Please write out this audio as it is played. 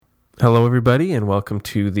Hello, everybody, and welcome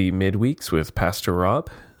to the Midweeks with Pastor Rob.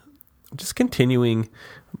 Just continuing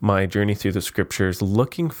my journey through the scriptures,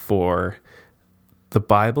 looking for the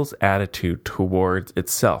Bible's attitude towards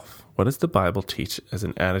itself. What does the Bible teach as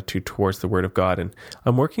an attitude towards the Word of God? And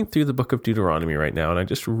I'm working through the book of Deuteronomy right now, and I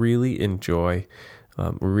just really enjoy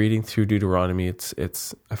reading through Deuteronomy.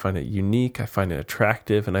 I find it unique, I find it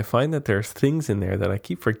attractive, and I find that there's things in there that I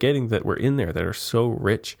keep forgetting that were in there that are so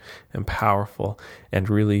rich and powerful and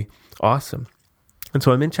really awesome. And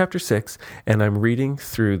so I'm in chapter 6, and I'm reading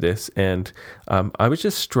through this, and I was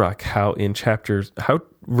just struck how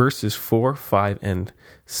verses 4, 5, and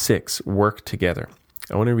 6 work together.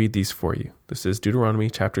 I want to read these for you. This is Deuteronomy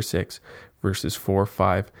chapter 6, verses 4,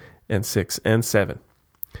 5, and 6, and 7.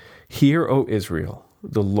 Hear, O Israel,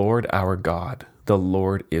 the Lord our God, the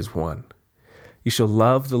Lord is one. You shall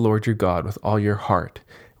love the Lord your God with all your heart,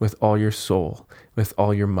 with all your soul, with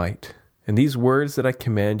all your might. And these words that I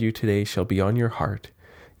command you today shall be on your heart.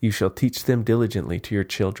 You shall teach them diligently to your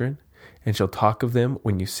children, and shall talk of them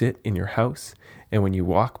when you sit in your house, and when you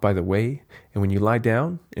walk by the way, and when you lie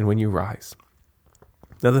down, and when you rise.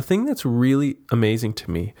 Now, the thing that's really amazing to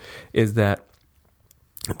me is that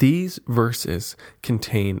these verses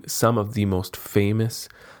contain some of the most famous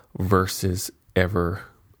verses ever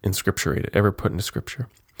put into Scripture.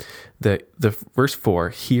 The verse 4,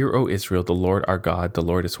 Hear, O Israel, the Lord our God, the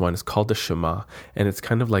Lord is one, is called the Shema, and it's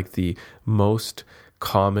kind of like the most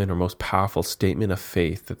common or most powerful statement of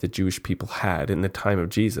faith that the Jewish people had in the time of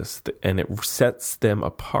Jesus, and it sets them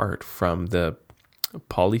apart from the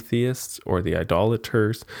polytheists or the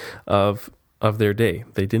idolaters of their day.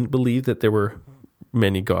 They didn't believe that there were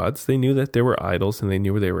many gods. They knew that there were idols, and they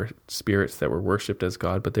knew there were spirits that were worshipped as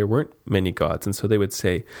God, but there weren't many gods. And so they would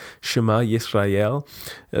say, Shema Yisrael,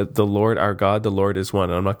 the Lord our God, the Lord is one.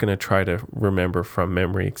 And I'm not going to try to remember from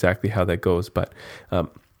memory exactly how that goes, but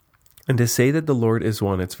and to say that the Lord is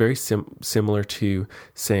one, it's very similar to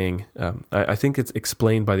saying, I think it's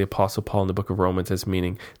explained by the Apostle Paul in the book of Romans as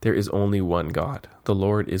meaning there is only one God. The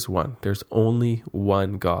Lord is one. There's only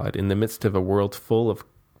one God. In the midst of a world full of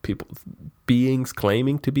beings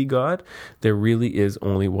claiming to be God, there really is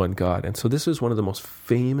only one God. And so this is one of the most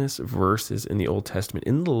famous verses in the Old Testament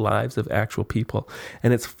in the lives of actual people.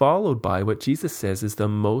 And it's followed by what Jesus says is the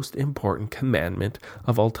most important commandment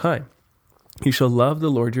of all time. You shall love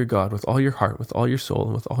the Lord your God with all your heart, with all your soul,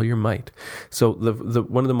 and with all your might. So the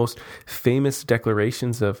one of the most famous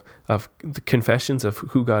declarations of the confessions of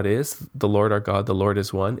who God is, the Lord our God, the Lord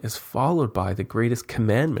is one, is followed by the greatest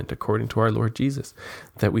commandment according to our Lord Jesus,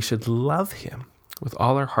 that we should love him with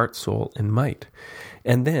all our heart, soul, and might.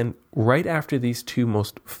 And then right after these two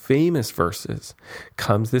most famous verses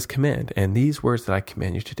comes this command, and these words that I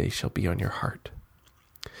command you today shall be on your heart.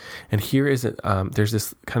 And here is there's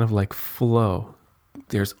this kind of like flow.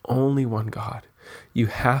 There's only one God. You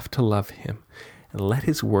have to love him and let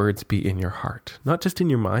his words be in your heart, not just in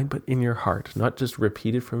your mind, but in your heart, not just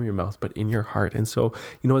repeated from your mouth, but in your heart. And so,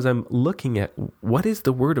 as I'm looking at what is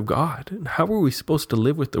the word of God and how are we supposed to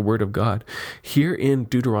live with the word of God, here in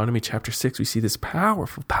Deuteronomy chapter 6, we see this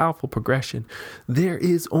powerful, powerful progression. There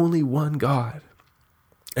is only one God.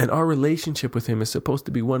 And our relationship with him is supposed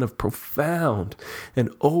to be one of profound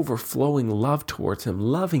and overflowing love towards him,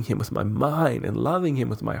 loving him with my mind and loving him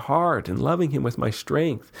with my heart and loving him with my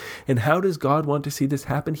strength. And how does God want to see this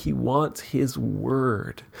happen? He wants his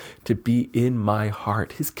word to be in my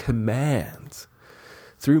heart, his commands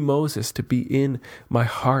through Moses to be in my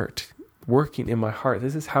heart, working in my heart.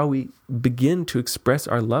 This is how we begin to express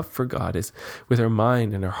our love for God, is with our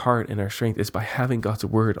mind and our heart and our strength, is by having God's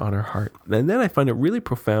word on our heart. And then I find it really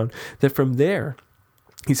profound that from there,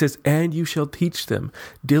 he says, and you shall teach them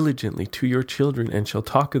diligently to your children and shall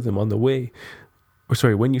talk of them on the way,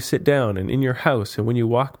 when you sit down and in your house and when you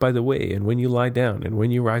walk by the way and when you lie down and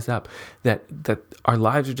when you rise up, that our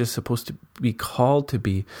lives are just supposed to be called to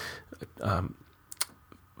be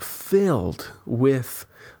filled with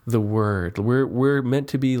the word. We're meant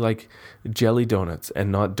to be like jelly donuts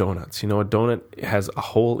and not donuts. A donut has a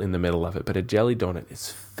hole in the middle of it, but a jelly donut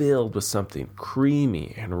is filled with something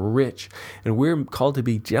creamy and rich. And we're called to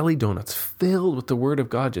be jelly donuts filled with the word of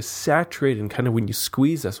God, just saturated, and kind of when you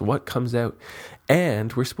squeeze us, what comes out.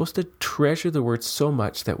 And we're supposed to treasure the word so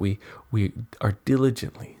much that we are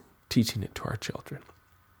diligently teaching it to our children.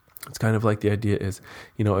 It's kind of like the idea is,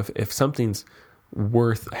 if something's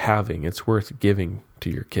worth having, it's worth giving to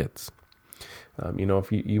your kids.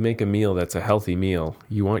 If you make a meal that's a healthy meal,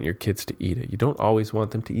 you want your kids to eat it. You don't always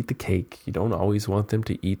want them to eat the cake. You don't always want them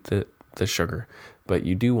to eat the sugar. but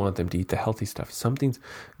you do want them to eat the healthy stuff. Something's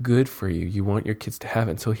good for you. You want your kids to have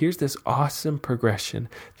it. And so here's this awesome progression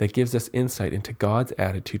that gives us insight into God's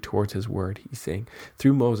attitude towards his word. He's saying,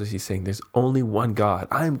 through Moses, he's saying, there's only one God.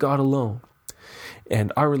 I am God alone.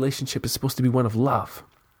 And our relationship is supposed to be one of love.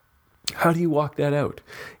 How do you walk that out?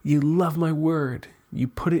 You love my word. You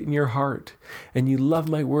put it in your heart, and you love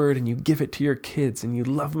my word, and you give it to your kids, and you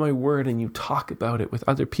love my word, and you talk about it with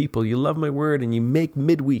other people. You love my word, and you make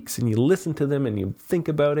midweeks, and you listen to them, and you think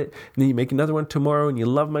about it, and then you make another one tomorrow, and you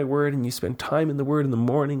love my word, and you spend time in the word in the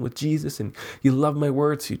morning with Jesus, and you love my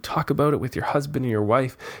word, so you talk about it with your husband and your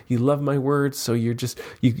wife. You love my word, so you're just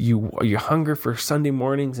you hunger for Sunday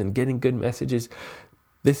mornings and getting good messages.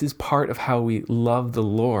 This is part of how we love the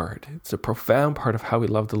Lord. It's a profound part of how we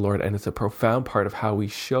love the Lord, and it's a profound part of how we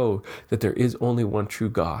show that there is only one true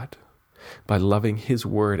God, by loving his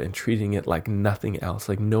word and treating it like nothing else,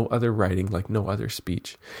 like no other writing, like no other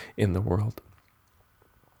speech in the world.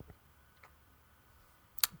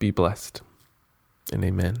 Be blessed, and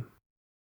amen.